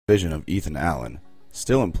division of Ethan Allen,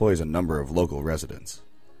 still employs a number of local residents.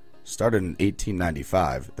 Started in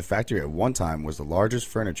 1895, the factory at one time was the largest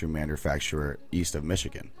furniture manufacturer east of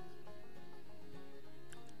Michigan.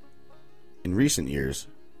 In recent years,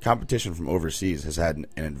 competition from overseas has had an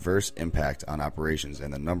adverse impact on operations,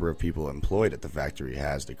 and the number of people employed at the factory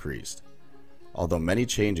has decreased. Although many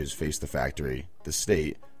changes face the factory, the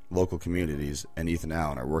state, local communities, and Ethan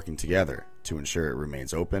Allen are working together to ensure it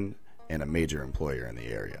remains open and a major employer in the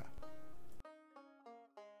area.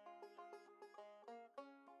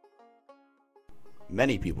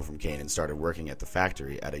 Many people from Canaan started working at the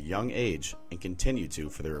factory at a young age and continue to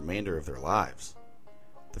for the remainder of their lives.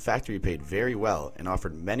 The factory paid very well and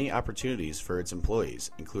offered many opportunities for its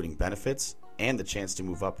employees, including benefits and the chance to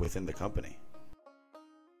move up within the company.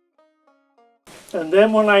 And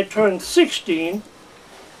then when I turned 16,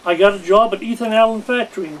 I got a job at Ethan Allen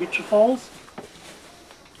Factory in Beecher Falls,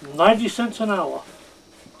 90 cents an hour.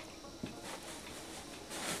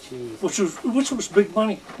 Jeez. Which was big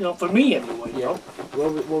money, you know, for me anyway. Yeah. You know?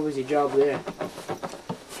 What was your job there?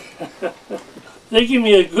 They gave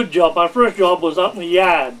me a good job. My first job was out in the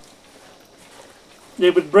yard. They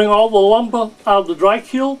would bring all the lumber out of the dry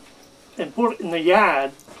kiln and put it in the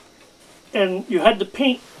yard, and you had to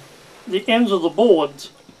paint the ends of the boards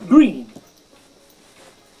green.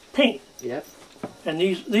 Paint. Yep. And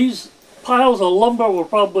these piles of lumber were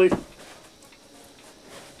probably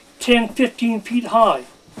 10, 15 feet high.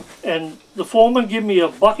 And the foreman gave me a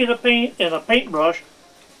bucket of paint and a paintbrush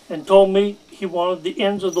and told me he wanted the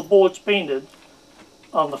ends of the boards painted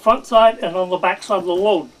on the front side and on the back side of the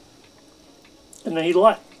load. And then he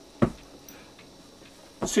left.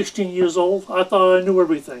 16 years old, I thought I knew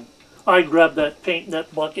everything. I grabbed that paint and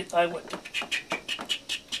that bucket, I went,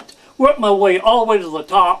 worked my way all the way to the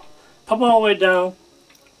top, come all the way down,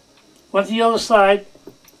 went to the other side,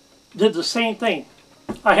 did the same thing.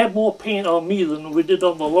 I had more paint on me than we did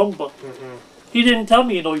on the lumber. Mm-hmm. He didn't tell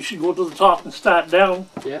me, you know, you should go to the top and start down.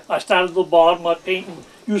 Yep. I started at the bottom, I paint and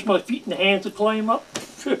used my feet and hands to climb up.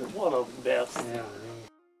 What a mess. Yeah.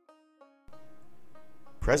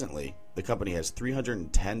 Presently, the company has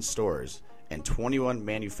 310 stores and 21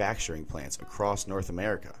 manufacturing plants across North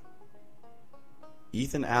America.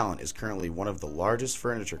 Ethan Allen is currently one of the largest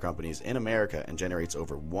furniture companies in America and generates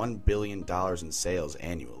over $1 billion in sales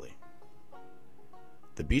annually.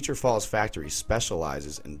 The Beecher Falls factory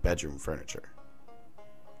specializes in bedroom furniture.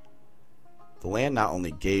 The land not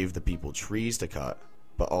only gave the people trees to cut,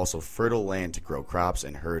 but also fertile land to grow crops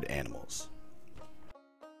and herd animals.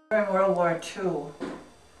 During World War II,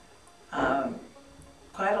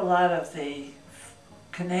 quite a lot of the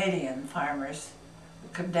Canadian farmers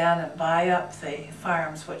would come down and buy up the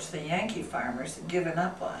farms which the Yankee farmers had given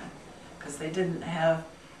up on because they didn't have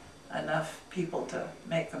enough people to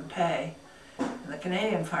make them pay. And the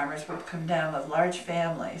Canadian farmers would come down with large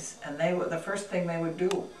families, and the first thing they would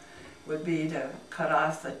do would be to cut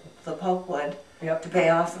off the pulpwood to pay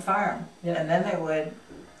off the farm. Yep. And then they would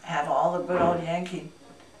have all the good old Yankee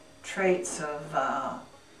traits of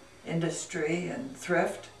industry and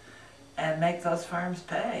thrift and make those farms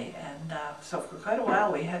pay. And so for quite a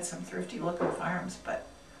while we had some thrifty looking farms, but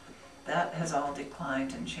that has all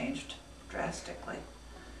declined and changed drastically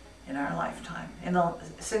in our lifetime,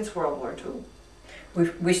 since World War II.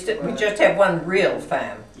 We just have one real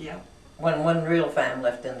farm. Yeah. One real farm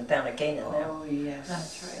left in the town of Canaan now. Oh yes.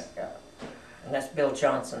 That's right. Yeah. And that's Bill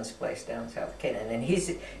Johnson's place down south of Canaan. And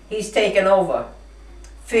he's taken over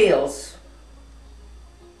fields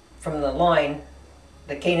from the line,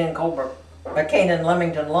 the Canaan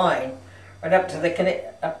Leamington line, right up to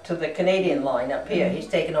the Canadian line up here. Mm-hmm. He's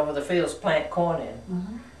taken over the fields, plant corn in.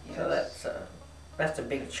 Mm-hmm. Yes. So that's a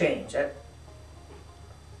big change.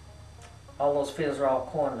 All those fields are all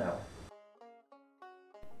corn now.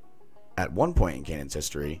 At one point in Canaan's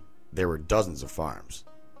history, there were dozens of farms,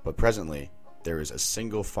 but presently there is a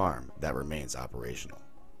single farm that remains operational.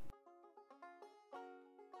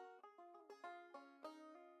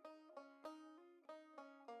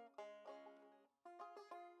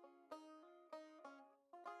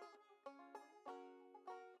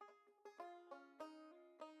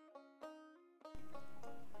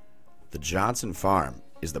 The Johnson Farm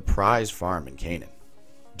is the prize farm in Canaan,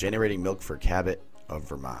 generating milk for Cabot of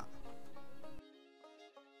Vermont.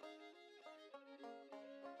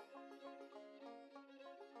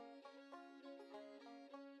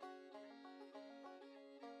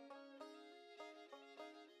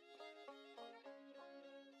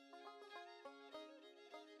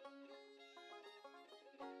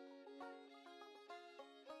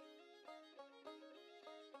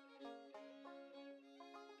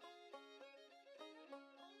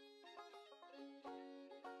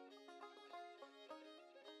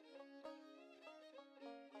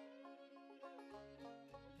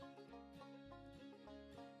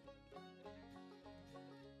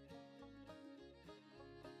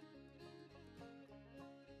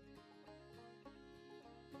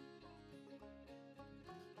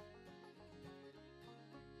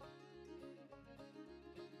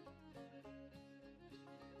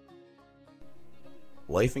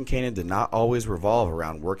 Life in Canaan did not always revolve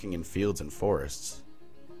around working in fields and forests.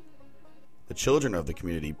 The children of the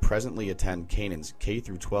community presently attend Canaan's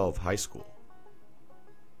K-12 high school.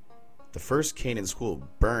 The first Canaan school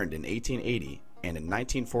burned in 1880, and in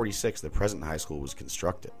 1946 the present high school was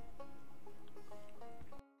constructed.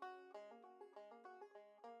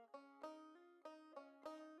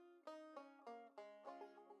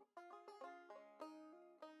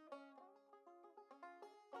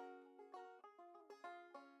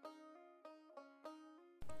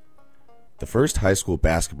 The first high school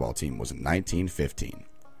basketball team was in 1915.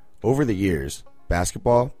 Over the years,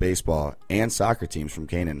 basketball, baseball, and soccer teams from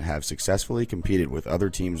Canaan have successfully competed with other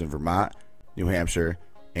teams in Vermont, New Hampshire,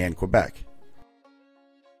 and Quebec.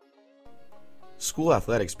 School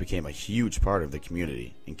athletics became a huge part of the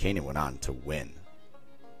community, and Canaan went on to win.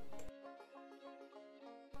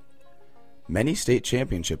 Many state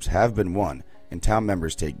championships have been won, and town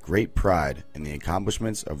members take great pride in the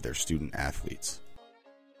accomplishments of their student athletes.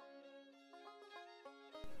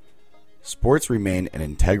 Sports remain an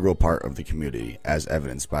integral part of the community, as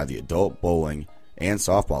evidenced by the adult bowling and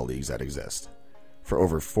softball leagues that exist. For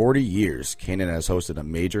over 40 years, Canaan has hosted a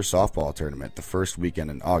major softball tournament the first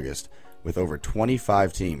weekend in August, with over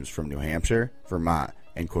 25 teams from New Hampshire, Vermont,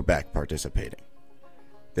 and Quebec participating.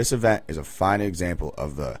 This event is a fine example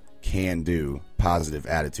of the can-do positive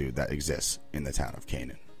attitude that exists in the town of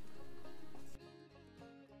Canaan.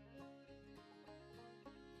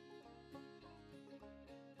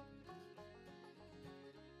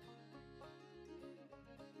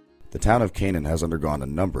 The town of Canaan has undergone a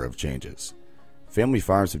number of changes. Family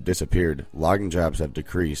farms have disappeared, logging jobs have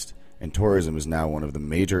decreased, and tourism is now one of the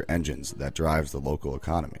major engines that drives the local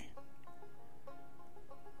economy.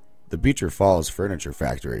 The Beecher Falls Furniture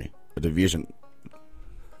Factory, a division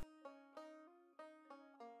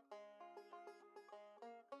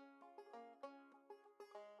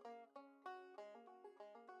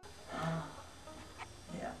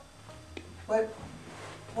Yeah.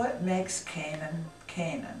 What makes Canaan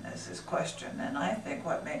Canaan is his question, and I think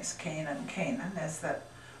what makes Canaan Canaan is that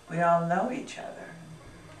we all know each other.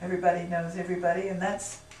 Everybody knows everybody, and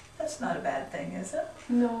that's not a bad thing, is it?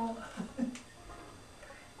 No.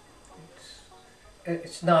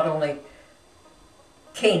 It's not only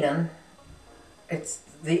Canaan, it's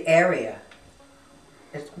the area.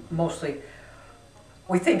 It's mostly,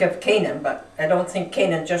 we think of Canaan, but I don't think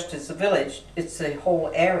Canaan just as a village, it's the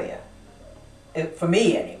whole area. For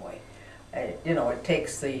me anyway. It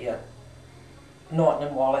takes the Norton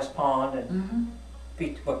and Wallace Pond and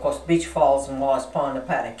of course Beach Falls and Wallace Pond are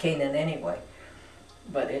part of Canaan anyway.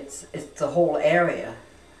 But it's the whole area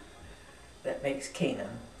that makes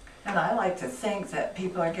Canaan. And I like to think that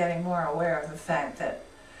people are getting more aware of the fact that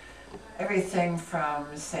everything from,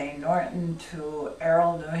 say, Norton to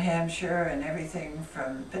Errol, New Hampshire, and everything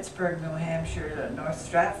from Pittsburgh, New Hampshire to North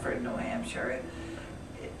Stratford, New Hampshire,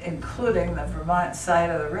 including the Vermont side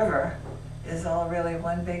of the river, is all really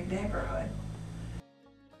one big neighborhood.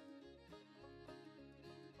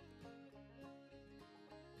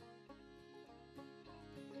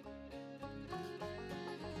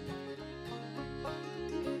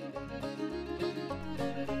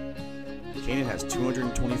 Canaan has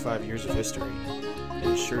 225 years of history and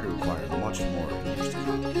is sure to acquire much more in years to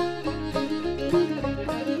come.